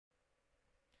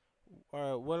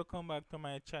Alright, welcome back to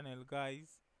my channel, guys.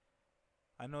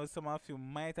 I know some of you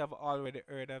might have already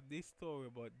heard of this story,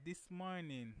 but this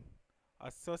morning a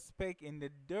suspect in the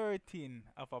dirting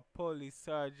of a police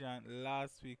sergeant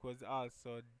last week was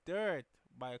also dirt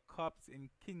by cops in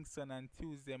Kingston on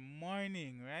Tuesday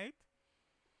morning, right?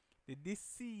 The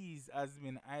deceased has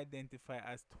been identified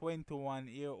as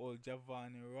 21-year-old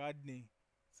Javani Rodney.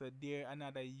 So there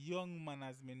another young man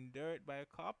has been dirt by a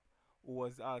cop who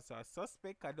was also a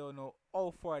suspect. I don't know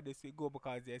how far this will go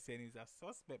because they're saying he's a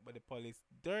suspect, but the police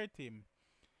dirt him.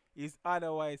 He's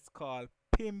otherwise called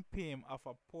Pim Pim of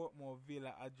a Portmore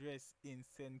Villa address in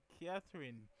St.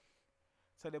 Catherine.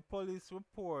 So the police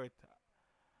report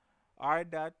are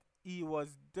that he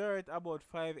was dirt about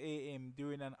 5 a.m.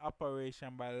 during an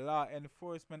operation by law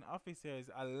enforcement officers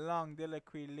along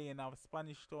Delacree Lane of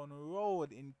Spanish Town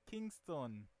Road in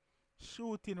Kingston.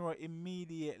 Shooting were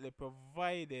immediately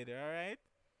provided, alright?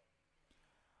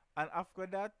 And after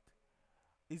that,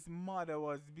 his mother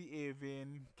was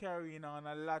behaving, carrying on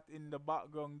a lot in the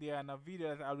background there, and a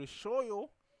video that I will show you.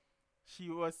 She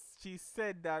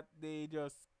said that they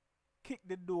just kicked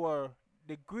the door,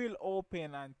 the grill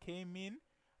open, and came in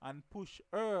and pushed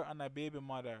her and her baby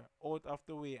mother out of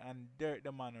the way and dirt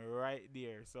the man right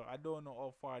there. So I don't know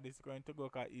how far this is going to go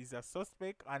because he's a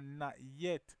suspect and not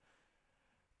yet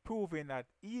proving that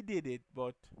he did it,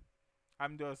 but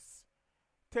I'm just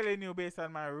telling you based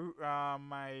on my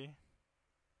my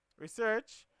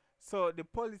research. So the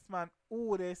policeman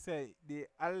who they say the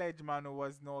alleged man who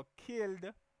was now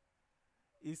killed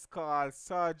is called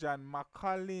Sergeant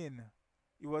McCollin.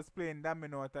 He was playing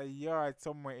domino at a yard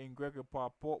somewhere in Gregory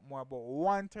Park, Portmore, about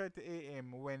 1:30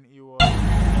 a.m. when he was.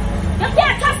 You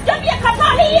can't trust Jamaica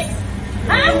police,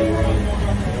 huh?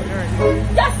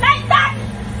 Just like that.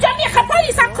 Jamaica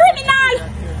police are criminal!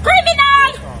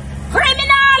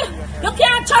 You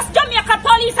can't trust Jamaica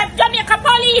police and Jamaica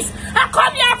police! How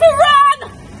come you have to run?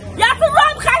 You have to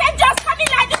run because they just coming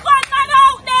like the gunmen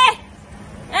out there!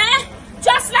 Eh?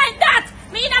 Just like that!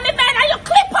 Me in my bed and you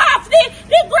clip off the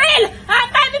grill and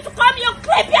baby to come you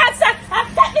clip you and say and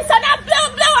take this and blow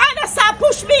and I start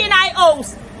push me in the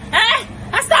house! Eh?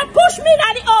 I start push me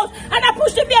in the house and I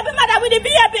push the baby mother with the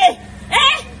baby!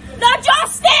 Eh? No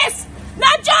justice! No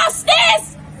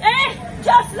justice! Eh?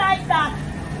 Just like that.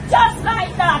 Just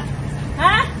like that.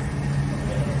 Huh?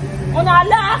 On a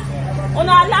laugh. On a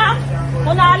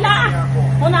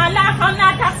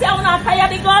taxi, on a fire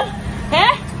the gun.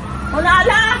 Eh? On a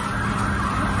laugh.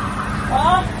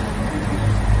 Oh.